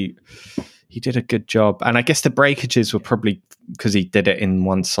he did a good job. And I guess the breakages were probably because he did it in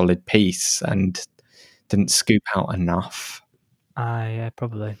one solid piece and didn't scoop out enough. Yeah,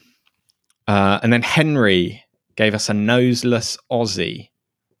 probably. And then Henry gave us a noseless Aussie.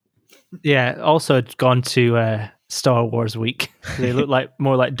 Yeah, also had gone to Star Wars week. They look like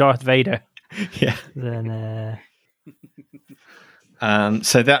more like Darth Vader. Yeah. Than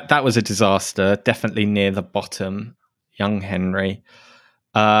so that was a disaster. Definitely near the bottom. Young Henry.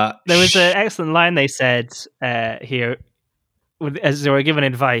 There was an excellent line they said here as they were giving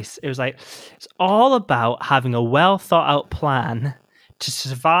advice. It was like, it's all about having a well thought out plan to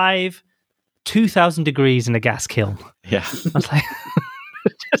survive 2,000 degrees in a gas kiln. Yeah. I was like,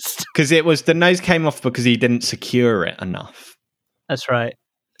 because the nose came off because he didn't secure it enough. That's right.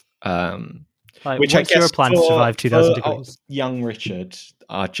 Which what's your plan to survive 2,000 degrees? Young Richard,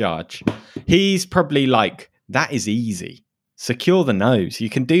 our judge, he's probably like, that is easy. Secure the nose.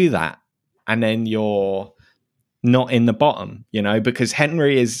 You can do that. And then you're not in the bottom, because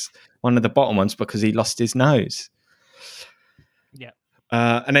Henry is one of the bottom ones because he lost his nose. Yeah.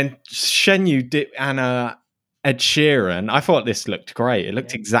 And then Shenyu did Anna Ed Sheeran. I thought this looked great. It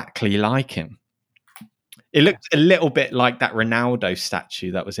looked exactly like him. It looked a little bit like that Ronaldo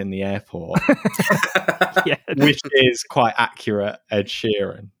statue that was in the airport, which is quite accurate Ed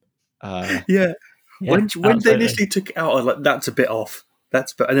Sheeran. Yeah. When they initially took it out, I was like, that's a bit off.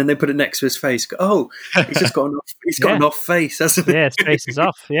 And then they put it next to his face. He's just got an off. He's got an off face, hasn't he? Yeah, his face is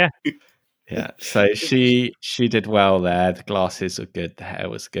off. Yeah. Yeah. So she did well there. The glasses were good. The hair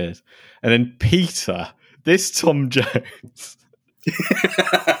was good. And then Peter, this Tom Jones.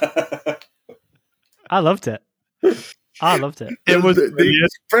 I loved it. It was the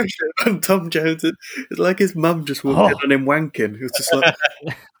expression on Tom Jones. It's like his mum just walked in on him wanking. It was just like,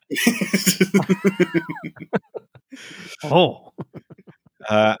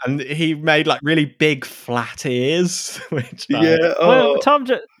 and he made like really big flat ears. Which, well, Tom,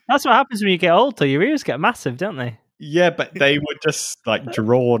 that's what happens when you get older. Your ears get massive, don't they? Yeah, but they were just like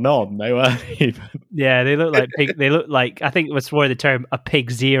drawn on. They weren't even. Yeah, they look like pig. They look like, I think it was more the term, a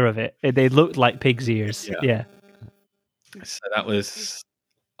pig's ear of it. They looked like pig's ears. Yeah. So that was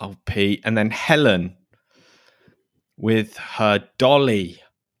Pete, and then Helen with her dolly.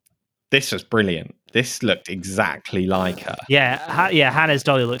 This was brilliant. This looked exactly like her. Yeah, Hannah's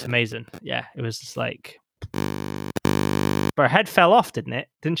dolly looked amazing. Yeah, it was just like, but her head fell off, didn't it?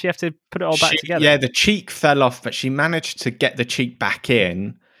 Didn't she have to put it all back together? Yeah, the cheek fell off, but she managed to get the cheek back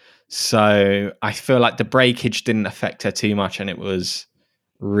in. So I feel like the breakage didn't affect her too much, and it was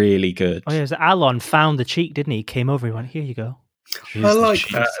really good. Oh yeah, so Alon found the cheek, didn't he? He came over, he went, here you go. I like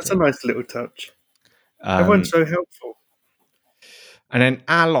that. It's a nice little touch. Everyone's so helpful. And then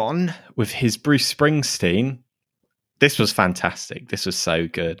Alon with his Bruce Springsteen. This was fantastic. This was so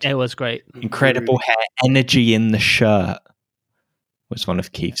good. It was great. Incredible hair, energy in the shirt was one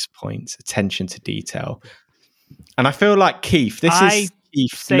of Keith's points. Attention to detail. And I feel like Keith, is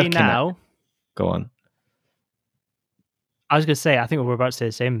Keith say now. Go on. I was going to say, I think we're about to say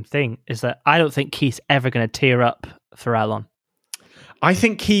the same thing, is that I don't think Keith's ever going to tear up for Alon. I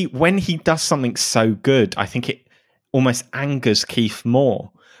think when he does something so good, I think almost angers Keith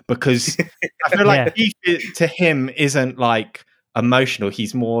more, because I feel like Keith to him isn't like emotional.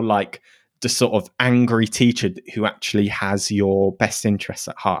 He's more like the sort of angry teacher who actually has your best interests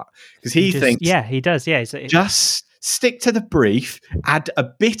at heart. Because he thinks, he does. Yeah, just stick to the brief, add a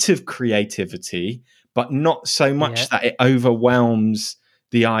bit of creativity, but not so much that it overwhelms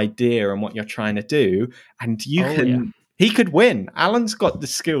the idea and what you're trying to do. And he could win. Alan's got the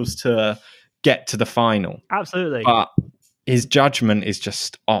skills to get to the final. Absolutely. But his judgment is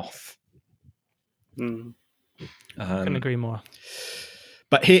just off. Couldn't agree more.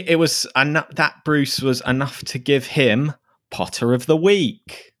 But it was that Bruce was enough to give him Potter of the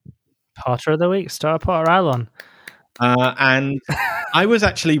Week. Potter of the Week, Star Potter Alon. And I was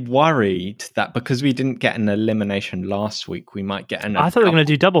actually worried that because we didn't get an elimination last week, we might get I thought we were going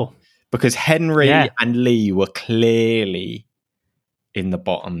to do double. Because Henry and Lee were clearly in the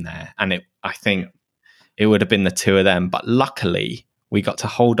bottom there. And I think it would have been the two of them. But luckily, we got to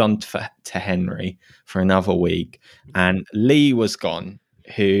hold on to Henry for another week. And Lee was gone,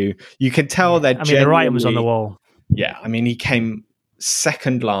 who you can tell that the writing was on the wall. Yeah, I mean, he came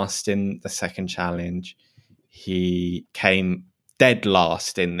second last in the second challenge. He came dead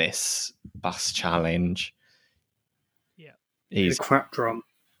last in this bus challenge. Yeah, he's a crap drum.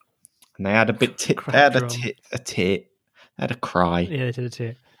 And they had a bit. They had a tit. They had a cry. Yeah, they did a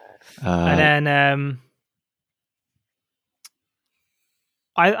tit. And then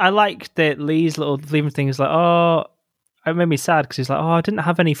I liked that Lee's little leaving thing is like, oh, it made me sad because he's like, oh, I didn't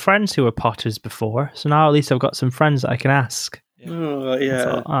have any friends who were Potters before, so now at least I've got some friends that I can ask. Oh, yeah.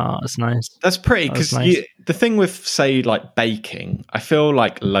 Thought, oh, that's nice. That's pretty, because the thing with, say, like baking, I feel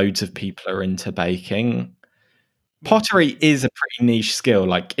like loads of people are into baking. Pottery is a pretty niche skill.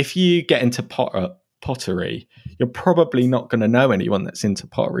 Like, if you get into pottery, you're probably not going to know anyone that's into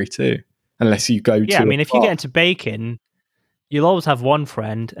pottery too, unless you go to. Yeah, I mean, if you get into baking, you'll always have one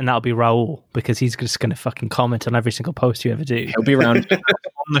friend, and that'll be Raoul, because he's just going to fucking comment on every single post you ever do. He'll be around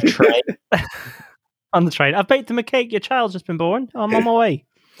on the train. On the train. I've baked them a cake. Your child's just been born. I'm on my way.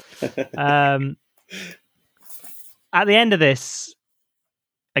 At the end of this,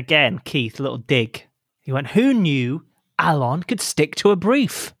 again, Keith, a little dig. He went, who knew Alon could stick to a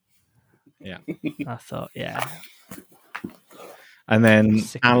brief? Yeah. I thought, yeah. And then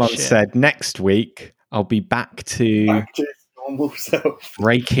Alon said, next week, I'll be back to normal self.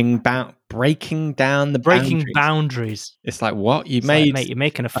 Breaking down the boundaries. It's like, what? Mate, you're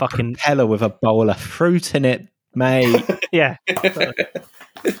making a fucking propeller with a bowl of fruit in it, mate. Yeah.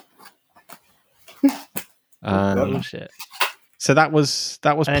 Bullshit. So that was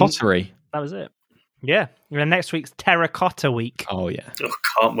pottery. That was it. Yeah. And then next week's Terracotta Week. Oh, yeah. Oh,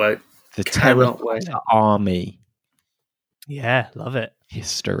 can't wait. The Terracotta Army. Yeah, love it.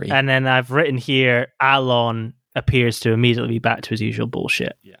 History. And then I've written here, Alon appears to immediately be back to his usual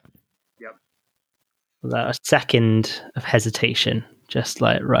bullshit. Yeah. Yep. Without a second of hesitation. Just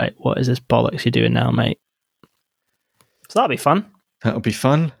like, right, what is this bollocks you're doing now, mate? So that'll be fun. That'll be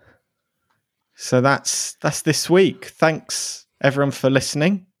fun. So that's this week. Thanks, everyone, for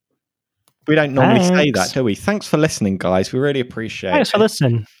listening. We don't normally say that, do we? Thanks for listening, guys. We really appreciate it. Thanks for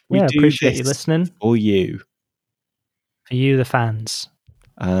listening. We do appreciate you listening. For you. For you, the fans.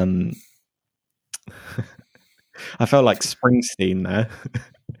 I felt like Springsteen there.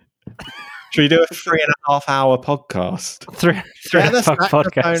 Should we do a 3.5 hour podcast? Three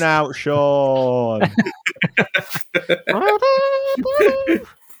podcast. Phone out, Sean.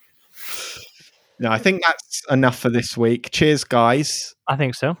 No, I think that's enough for this week. Cheers, guys. I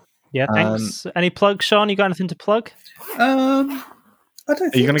think so. Yeah, thanks. Any plugs, Sean? You got anything to plug? I don't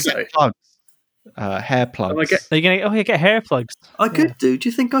think so. Are you going to get plugs? Hair plugs. Are you going to get hair plugs? I could do. Do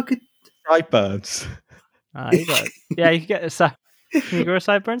you think I could? Sideburns. You could get can you grow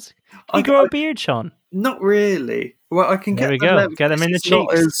sideburns? Can you grow a beard, Sean? Not really. Well, I can get. There we go. Get them in the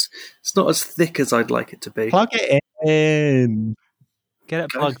cheeks. It's not as thick as I'd like it to be. Plug it in. Get it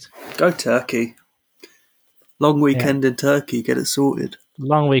plugged. Go Turkey. Long weekend in Turkey. Get it sorted.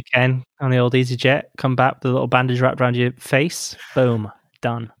 Long weekend on the old EasyJet. Come back with a little bandage wrapped around your face. Boom.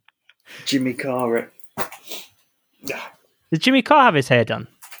 Done. Jimmy Carr it. Did Jimmy Carr have his hair done?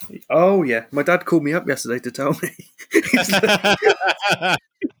 Oh, yeah. My dad called me up yesterday to tell me. He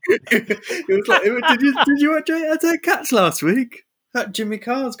was like, did you watch Eight Cats last week? That Jimmy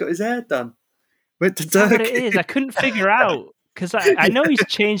Carr's got his hair done. Went to Turkey. What it is. I couldn't figure out. Because I know he's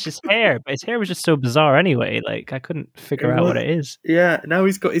changed his hair, but his hair was just so bizarre anyway. Like, I couldn't figure out what it is. Yeah, now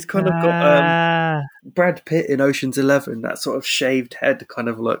he's kind of got Brad Pitt in Ocean's 11, that sort of shaved head kind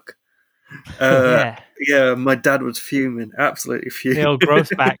of look. Yeah, my dad was fuming, absolutely fuming. The old growth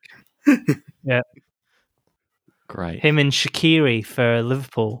back. Yeah. Great. Him and Shaqiri for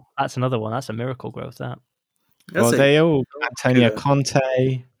Liverpool. That's another one. That's a miracle growth, that. Well, they all... Antonio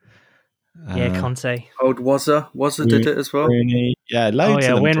Conte. Conte. Old Wazza did it as well. Rooney. Yeah, loads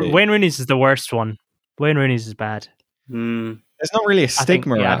of them Wayne Rooney's is the worst one. Wayne Rooney's is bad. Mm. There's not really a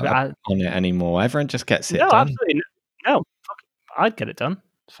stigma on it anymore. Everyone just gets it done. Absolutely no. I'd get it done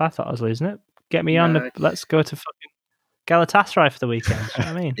if I thought I was losing it. Get me on. Let's go to fucking Galatasaray for the weekend. You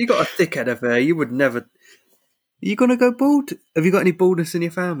know what I mean? You got a thick head of hair. You would never... Are you going to go bald? Have you got any baldness in your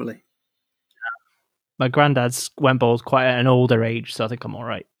family? My granddad's went bald quite at an older age, so I think I'm all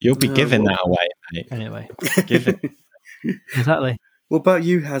right. You'll be giving that away, mate. Anyway. Give it. Exactly. What about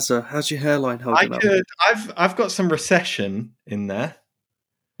you, Hazza? How's your hairline holding up? I've got some recession in there.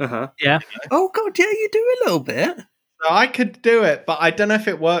 Uh-huh. Yeah. Oh, God, yeah, you do a little bit. So I could do it, but I don't know if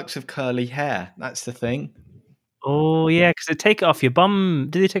it works with curly hair. That's the thing. Oh, yeah, because they take it off your bum.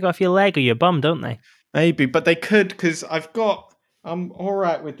 Do they take it off your leg or your bum, don't they? Maybe, but they could, because I'm all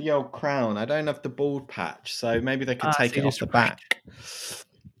right with the old crown. I don't have the bald patch, so maybe they could take it off the back.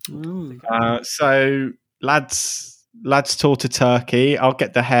 So, lads tour to Turkey. I'll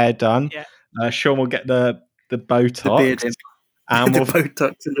get the hair done. Yeah. Sean will get the Botox. The beard in. And we'll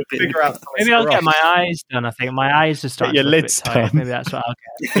Botox and the beard. figure out. Maybe I'll get my eyes done. I think my eyes are starting your to look a lids bit tired. done. Maybe that's what I'll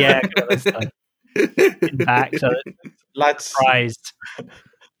get. Yeah, get my lids done. In back, so lads, surprised.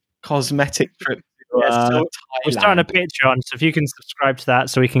 Cosmetic trip. So we're starting a Patreon, so if you can subscribe to that,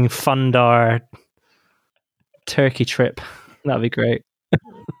 so we can fund our Turkey trip, that'd be great.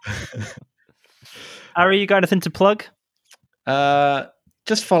 Harry, you got anything to plug?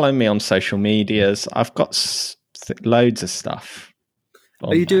 Just follow me on social medias. I've got loads of stuff.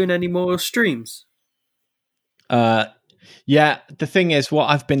 Are you doing any more streams? Yeah, the thing is, what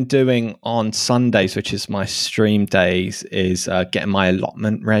I've been doing on Sundays, which is my stream days, is getting my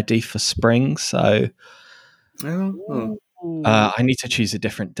allotment ready for spring. So I need to choose a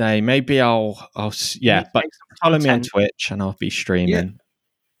different day. Maybe I'll but follow me on Twitch and I'll be streaming. Yeah.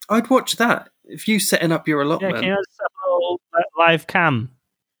 I'd watch that. If you setting up your allotment. Yeah, can you set up a little live cam?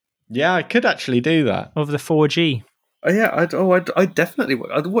 Yeah, I could actually do that. Over the 4G. Oh, yeah, I'd definitely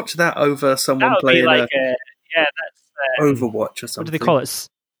I'd watch that over someone playing that's Overwatch or something. What do they call it?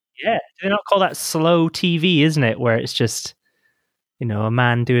 Yeah, do they not call that slow TV, isn't it? Where it's just, a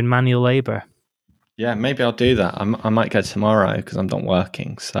man doing manual labour. Yeah, maybe I'll do that. I might go tomorrow because I'm not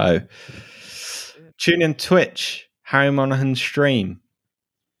working. So tune in Twitch, Harry Monaghan stream.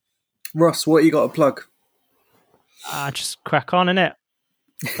 Ross, what you got to plug? Just crack on, innit?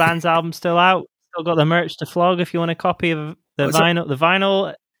 Band's album still out. Still got the merch to flog if you want a copy of the vinyl. The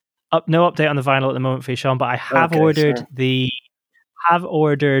vinyl, no update on the vinyl at the moment for you, Sean, but I have ordered the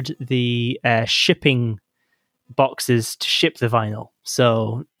shipping boxes to ship the vinyl.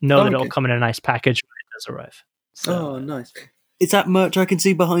 So know that it'll come in a nice package when it does arrive. So, nice. Is that merch I can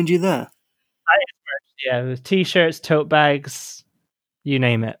see behind you there? Yeah, with t-shirts, tote bags, you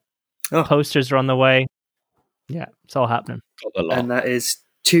name it. Posters are on the way. Yeah, it's all happening. And that is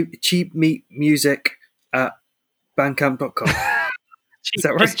cheap meat music at bandcamp.com. Is that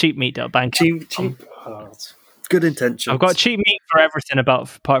right? Just cheapmeat.bandcamp. Cheap. Good intentions. I've got cheap meat for everything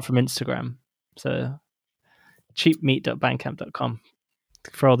apart from Instagram. So cheapmeat.bandcamp.com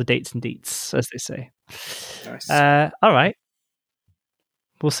for all the dates and deets, as they say. Nice. All right.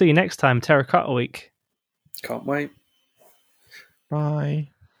 We'll see you next time, Terracotta Week. Can't wait. Bye.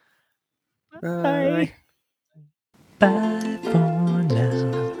 Bye. Bye for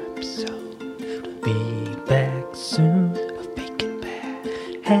now. So be back soon. Of Bacon Bear,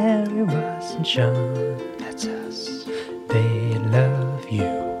 Harry, Ross, and Sean. That's us. They love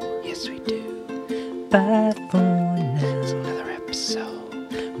you. Yes, we do. Bye for